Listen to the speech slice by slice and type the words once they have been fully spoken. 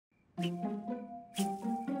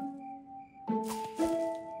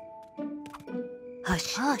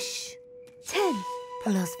Hush, hush. 10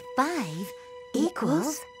 plus 5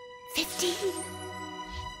 equals 15.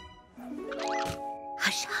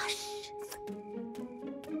 Hush, hush.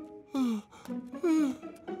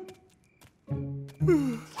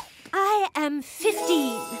 I am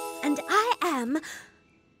 15, and I am a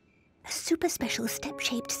super special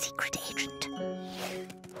step-shaped secret agent.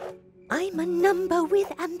 I'm a number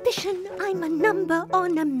with ambition. I'm a number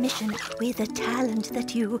on a mission with a talent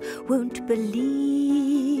that you won't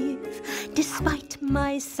believe. Despite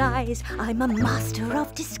my size, I'm a master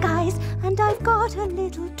of disguise, and I've got a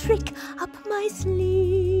little trick up my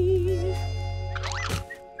sleeve.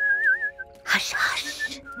 Hush,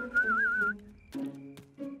 hush.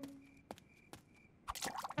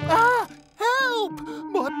 Ah! Help!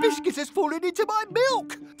 My biscuit has fallen into my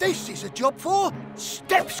milk! This is a job for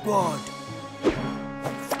Step Squad!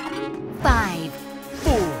 5,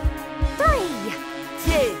 4, 3,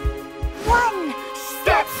 2, 1.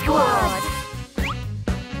 Step Squad!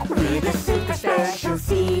 We're the super special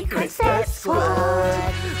secret Step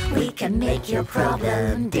Squad. We can make your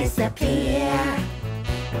problem disappear.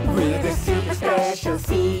 We're the super special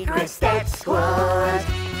secret Step Squad.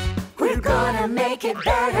 We're gonna make it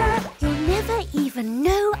better. You'll never even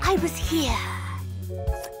know I was here.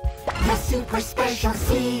 The super special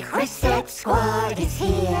secret Step Squad is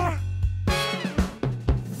here.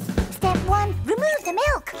 Step 1, remove the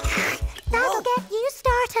milk. That'll get you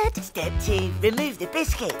started. Step 2, remove the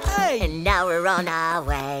biscuit. Hey! And now we're on our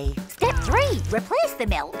way. Step 3, replace the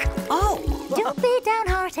milk. Oh! Don't be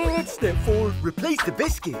downhearted. Step 4, replace the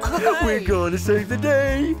biscuit. We're gonna save the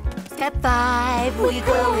day. Step 5, we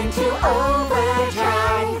go into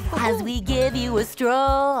overdrive as we give you a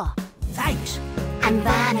straw Thanks. and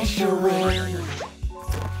vanish away.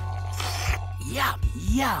 Yum,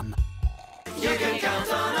 yum. You can count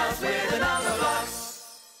on us with the Numberblocks.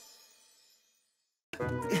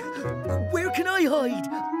 Where can I hide?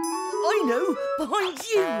 I know, behind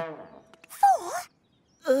you.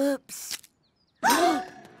 4 Oops. 4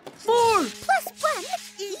 plus 1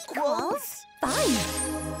 equals 5.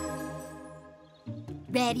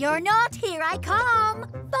 Ready or not, here I come.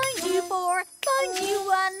 Find you 4, find you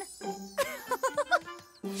 1.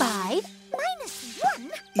 5 minus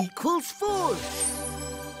 1. equals 4.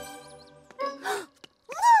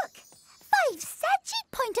 Look! 5 said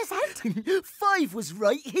she'd point us out. 5 was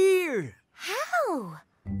right here. How?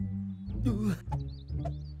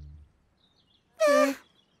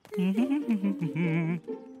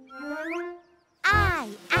 I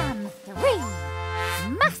am 3,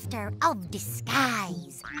 master of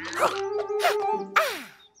disguise.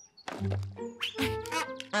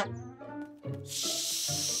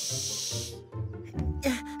 Shh.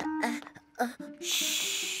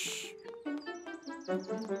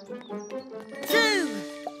 2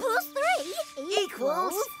 Plus 3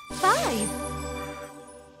 equals 5.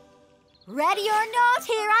 Ready or not,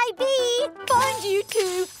 here I be. Find you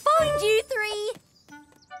 2, find you 3.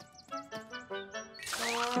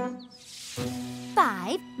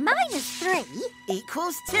 5 minus 3.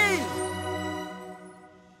 equals 2.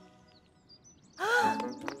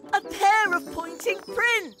 A pair of pointing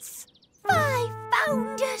prints. 5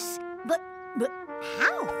 found us. But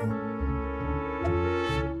how?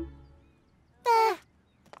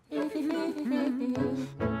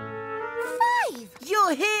 5.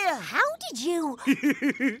 You're here. How did you?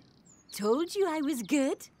 Told you I was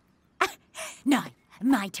good. Now,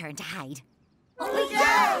 my turn to hide.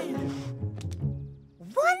 Yay!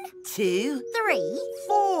 1, 2, 3.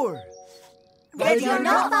 4. Ready or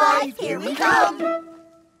not, 5, here we come.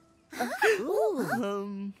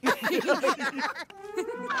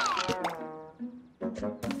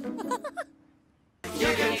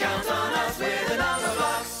 You can count on us with the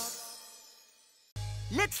Numberblocks.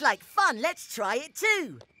 Looks like fun. Let's try it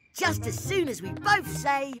too. Just as soon as we both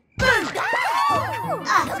say boom.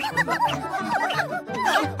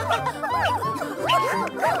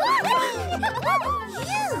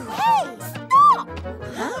 Hey, stop!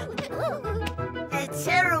 A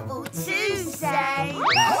terrible 2 say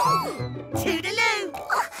toodaloo.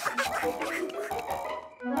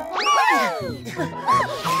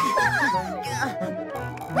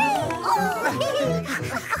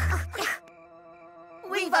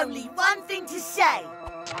 We've only one thing to say.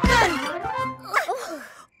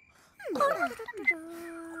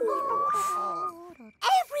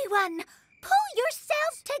 Everyone, pull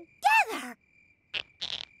yourselves together.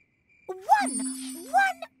 1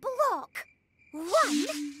 block. 1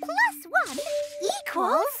 plus 1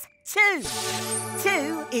 equals 2.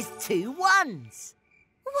 2 is 2 ones.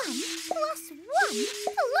 1 plus 1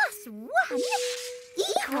 plus plus 1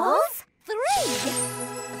 equals 3.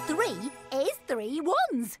 3 is 3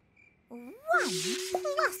 ones. 1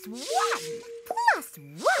 plus 1 plus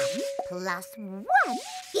 1 plus 1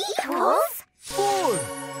 equals 4.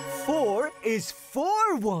 4 is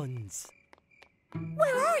 4 ones.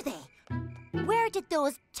 Where are they? Where did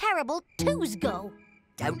those terrible 2s go?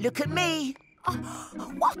 Don't look at me.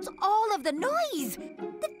 What's all of the noise?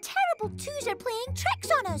 The terrible 2s are playing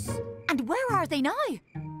tricks on us. And where are they now?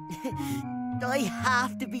 I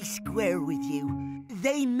have to be square with you.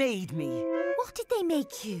 They made me. What did they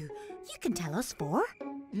make you? You can tell us 4.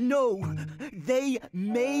 No, they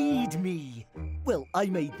made me. Well, I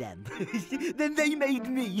made them. Then they made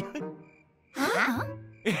me. Huh?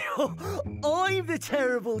 I'm the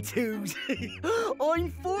terrible 2s.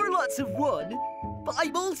 I'm 4 lots of 1, but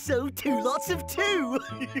I'm also 2 lots of 2.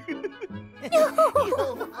 You're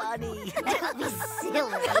funny. Don't be silly.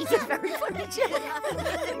 It's a very funny joke.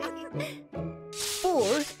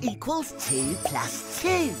 4 equals 2 plus 2.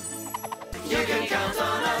 You can count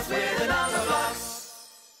on us with the Numberblocks.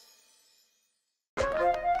 3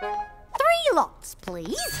 lots,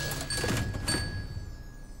 please.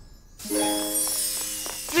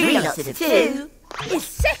 3 lots of 2 is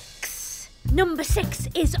 6. Number 6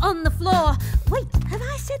 is on the floor. Wait, have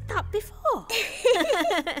I said that before?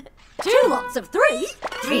 2 lots of 3.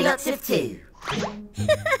 3 lots of 2.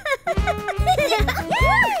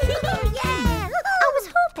 I was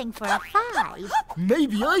hoping for a 5.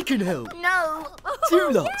 Maybe I can help. No. 2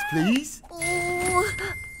 lots, please. Ooh.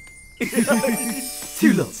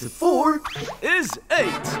 2 lots of 4 is 8.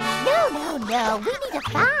 No. We need a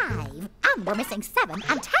 5. And we're missing 7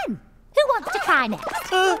 and 10. Who wants to try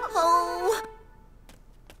next? Oh.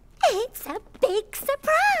 It's a big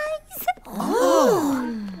surprise. Oh.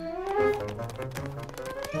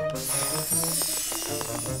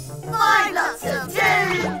 5 lots of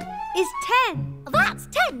 2 is 10. That's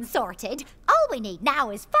 10 sorted. All we need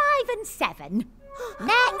now is 5 and 7.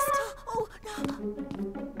 Next. Oh,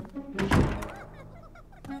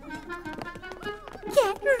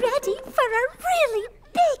 Get ready for a really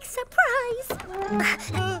big surprise.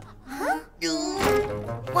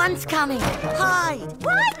 One's coming. Hide.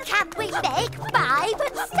 Why can't we make 5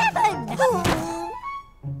 and 7?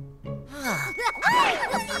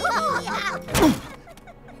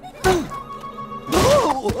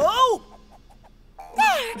 Oh!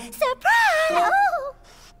 There! Surprise!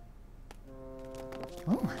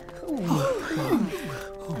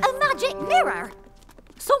 A magic mirror.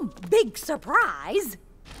 Some big surprise.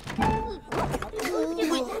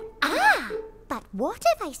 But what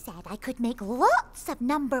if I said I could make lots of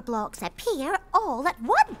number blocks appear all at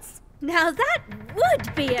once? Now that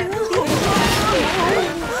would be a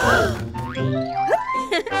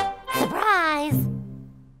Surprise!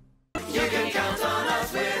 You can count on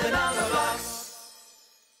us with the Numberblocks.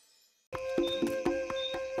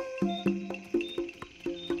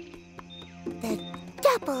 The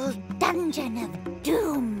double dungeon of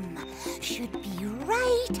doom should be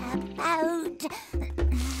right about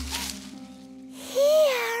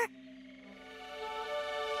here.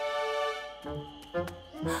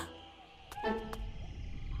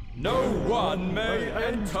 No one may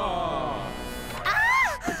enter.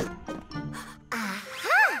 Aha!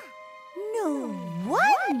 No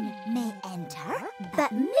one may enter,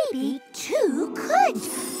 but maybe 2 could.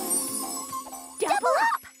 Double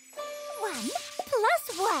up! 1 plus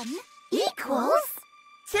 1 equals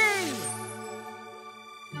 2.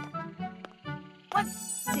 1,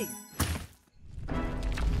 2.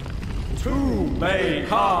 2 may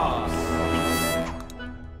pass.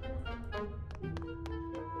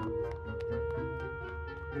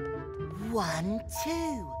 1,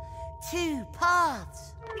 2. 2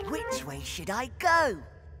 paths. Which way should I go?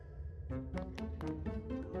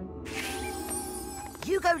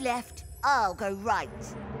 You go left, I'll go right.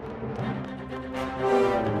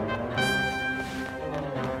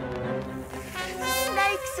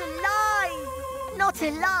 Snakes alive! Not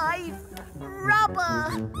alive!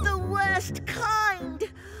 Rubber! The worst kind!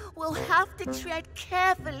 We'll have to tread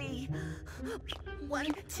carefully. 1,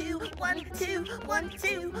 2, 1, 2, 1,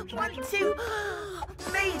 2, 1, 2.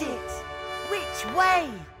 Made it! Which way?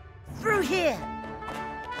 Through here.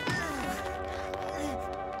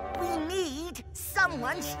 We need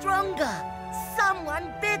someone stronger,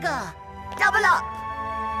 someone bigger. Double up.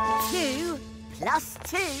 2 plus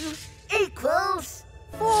 2 equals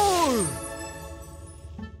 4.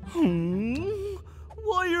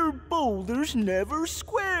 Why are boulders never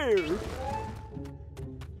square?